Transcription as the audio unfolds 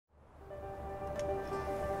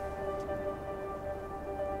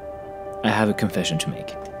have a confession to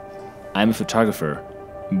make. I'm a photographer,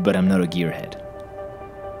 but I'm not a gearhead.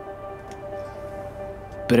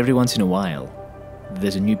 But every once in a while,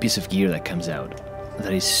 there's a new piece of gear that comes out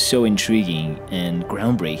that is so intriguing and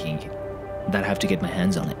groundbreaking that I have to get my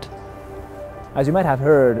hands on it. As you might have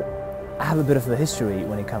heard, I have a bit of a history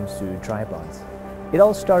when it comes to tripods. It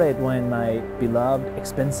all started when my beloved,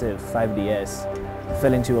 expensive 5DS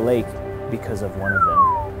fell into a lake because of one of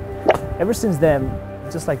them. Ever since then,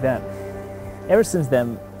 just like that, ever since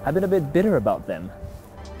then, I've been a bit bitter about them.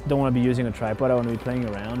 Don't want to be using a tripod, I want to be playing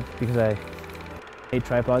around because I hate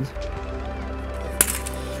tripods.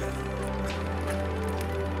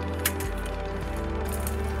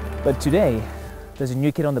 But today, there's a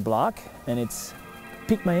new kid on the block and it's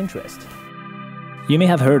piqued my interest. You may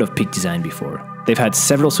have heard of Peak Design before. They've had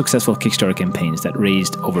several successful Kickstarter campaigns that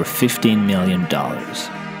raised over $15 million.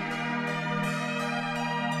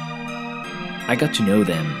 I got to know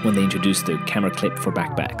them when they introduced the camera clip for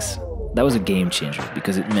backpacks. That was a game changer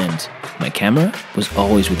because it meant my camera was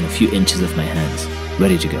always within a few inches of my hands,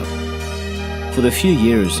 ready to go. For the few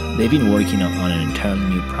years, they've been working on an entirely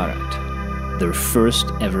new product, their first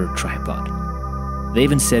ever tripod. They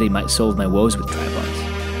even said it might solve my woes with tripods.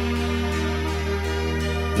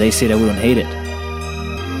 They said I wouldn't hate it.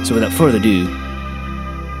 So without further ado,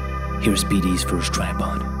 here's BD's first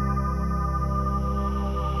tripod.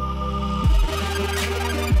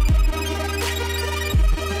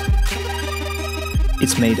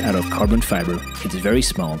 It's made out of carbon fiber, it's very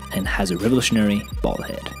small and has a revolutionary ball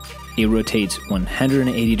head. It rotates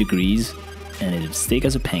 180 degrees and it's as thick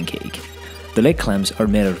as a pancake. The leg clamps are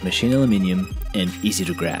made out of machined aluminum and easy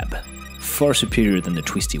to grab, far superior than the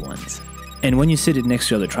twisty ones. And when you sit it next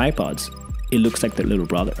to other tripods, it looks like their little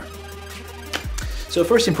brother. So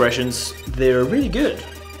first impressions, they're really good.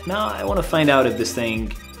 Now I want to find out if this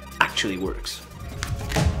thing actually works.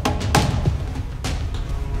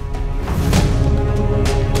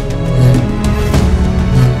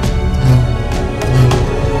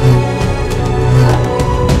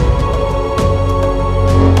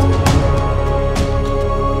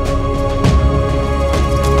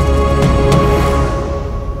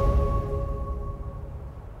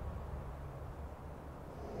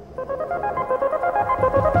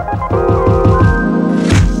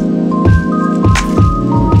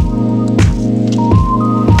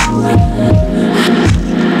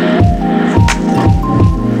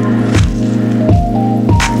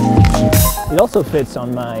 It also fits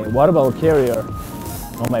on my water bottle carrier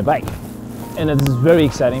on my bike. And it is very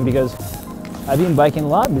exciting because I've been biking a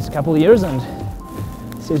lot this couple of years and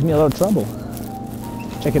it saves me a lot of trouble.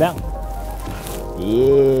 Check it out.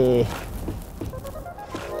 Yeah.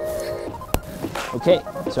 Okay,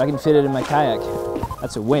 so I can fit it in my kayak.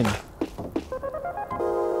 That's a win.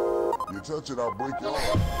 You touch it, I'll break your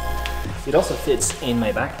arm. It also fits in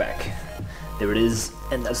my backpack. There it is,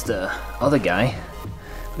 and that's the other guy.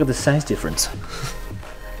 Look at the size difference.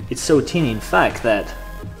 It's so teeny, in fact, that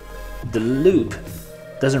the loop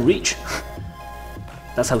doesn't reach.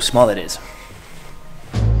 That's how small it is.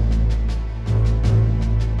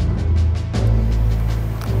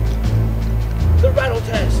 The rattle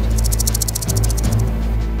test!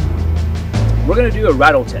 We're gonna do a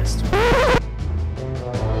rattle test.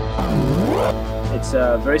 It's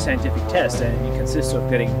a very scientific test and it consists of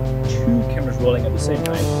getting two cameras rolling at the same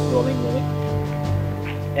time. Rolling.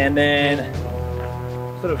 And then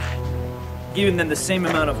sort of giving them the same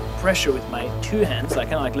amount of pressure with my two hands, like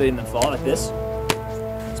kind of like letting them fall like this.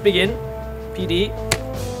 Let's begin. PD.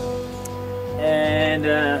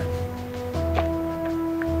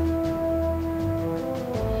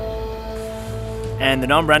 And the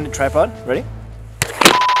non-branded tripod. Ready?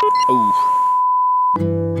 Oh.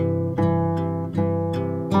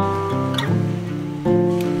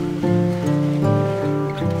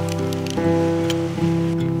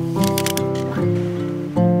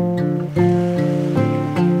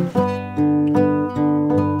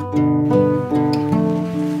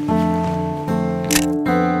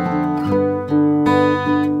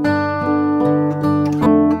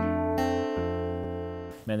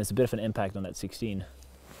 Man, there's a bit of an impact on that 16.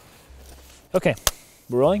 Okay,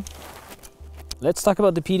 we're rolling. Let's talk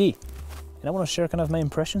about the PD. And I want to share kind of my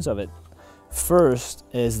impressions of it. First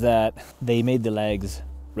is that they made the legs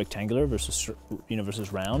rectangular versus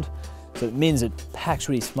round. So it means it packs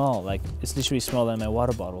really small, like it's literally smaller than my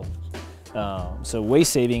water bottle. So weight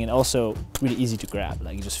saving and also really easy to grab,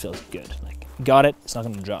 like it just feels good. Like got it, it's not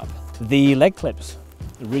gonna drop. The leg clips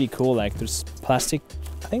are really cool, like there's plastic,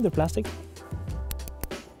 I think they're plastic.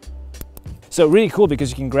 So really cool because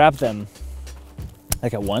you can grab them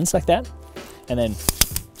like at once like that. And then,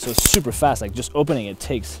 so it's super fast, like just opening it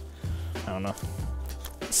takes I don't know,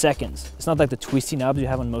 seconds. It's not like the twisty knobs you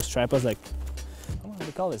have on most tripods, like, I don't know what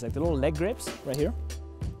to call this, like the little leg grips right here.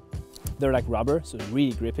 They're like rubber, so it's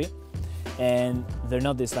really grippy. And they're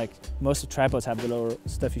not this, like, most of tripods have the little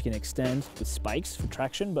stuff you can extend with spikes for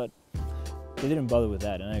traction, but they didn't bother with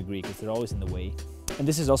that, and I agree, because they're always in the way. And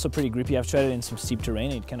this is also pretty grippy. I've tried it in some steep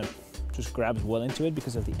terrain, and it kind of just grabs well into it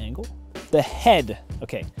because of the angle. The head,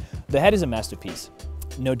 okay, the head is a masterpiece,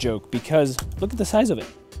 no joke, because look at the size of it.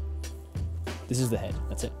 This is the head,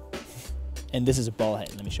 that's it. And this is a ball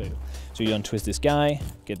head, let me show you. So you untwist this guy,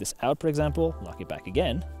 get this out, for example, lock it back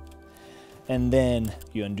again, and then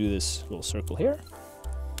you undo this little circle here,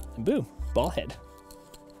 and boom, ball head.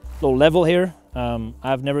 Little level here.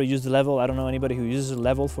 I've never used the level. I don't know anybody who uses a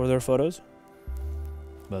level for their photos,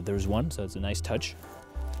 but there's one, so it's a nice touch.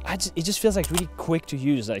 It just feels like really quick to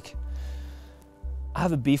use. Like, I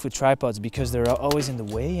have a beef with tripods because they're always in the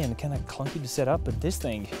way and kind of clunky to set up, but this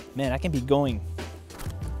thing, man, I can be going,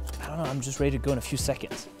 I don't know, I'm just ready to go in a few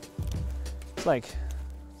seconds. It's like,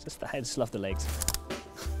 I just love the legs.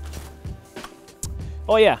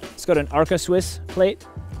 Oh yeah, it's got an Arca Swiss plate.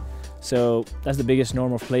 So that's the biggest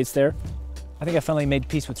norm of plates there. I think I finally made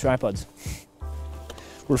peace with tripods.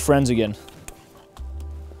 We're friends again.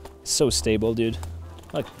 So stable, dude.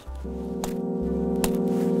 Look.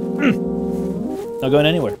 Not going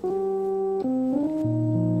anywhere.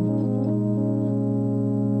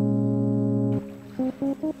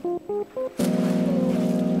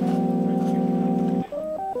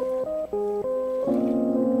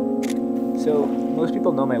 So most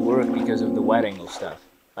people know my work because of the wide angle stuff,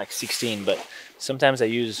 like 16, but sometimes I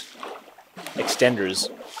use extenders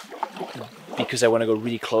because I want to go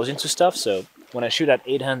really close into stuff. So when I shoot at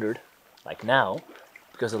 800, like now,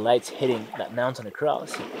 because the light's hitting that mountain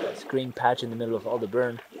across, that green patch in the middle of all the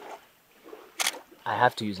burn, I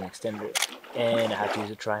have to use an extender and I have to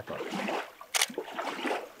use a tripod.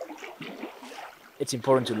 It's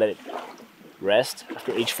important to let it rest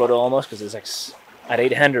after each photo almost, because it's like at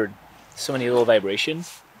 800, so many little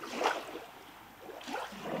vibrations.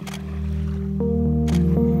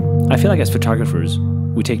 I feel like as photographers,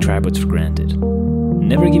 we take tripods for granted,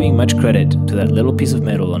 never giving much credit to that little piece of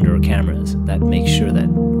metal under our cameras that makes sure that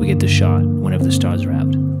we get the shot whenever the stars are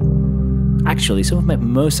out. Actually, some of my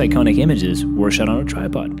most iconic images were shot on a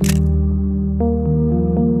tripod.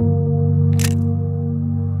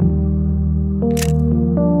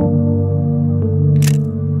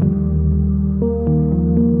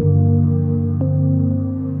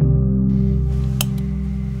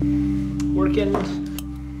 Working.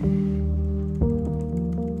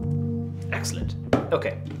 Excellent.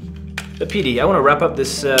 Okay. The PD, I want to wrap up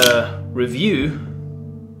this review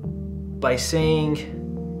by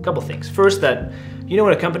saying a couple things. First, that you know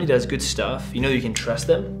when a company does good stuff, you know you can trust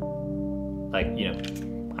them. Like, you know,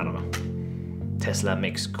 I don't know, Tesla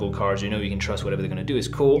makes cool cars, you know you can trust whatever they're gonna do is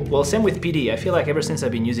cool. Well, same with PD. I feel like ever since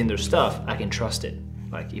I've been using their stuff, I can trust it.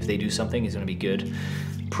 Like, if they do something, it's gonna be good.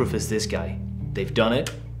 Proof is this guy. They've done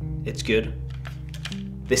it, it's good.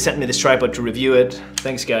 They sent me this tripod to review it.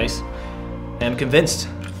 Thanks, guys. I'm convinced.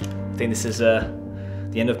 I think this is the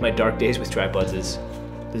end of my dark days with tripods. This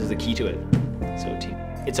is the key to it. So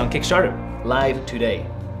it's on Kickstarter, live today.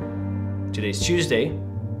 Today's Tuesday.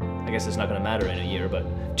 I guess it's not gonna matter in a year,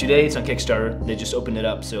 but today it's on Kickstarter. They just opened it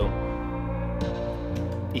up, so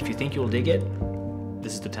if you think you'll dig it,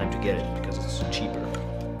 this is the time to get it because it's cheaper.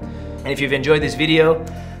 And if you've enjoyed this video,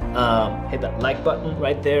 hit that like button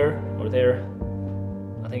right there or there.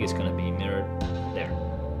 I think it's gonna be mirrored there.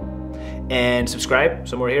 And subscribe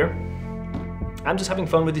somewhere here. I'm just having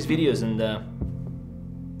fun with these videos, and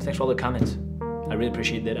thanks for all the comments. I really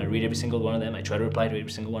appreciate that. I read every single one of them. I try to reply to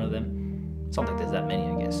every single one of them. It's not like there's that many,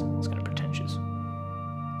 I guess. It's kind of pretentious.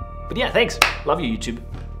 But yeah, thanks. Love you, YouTube.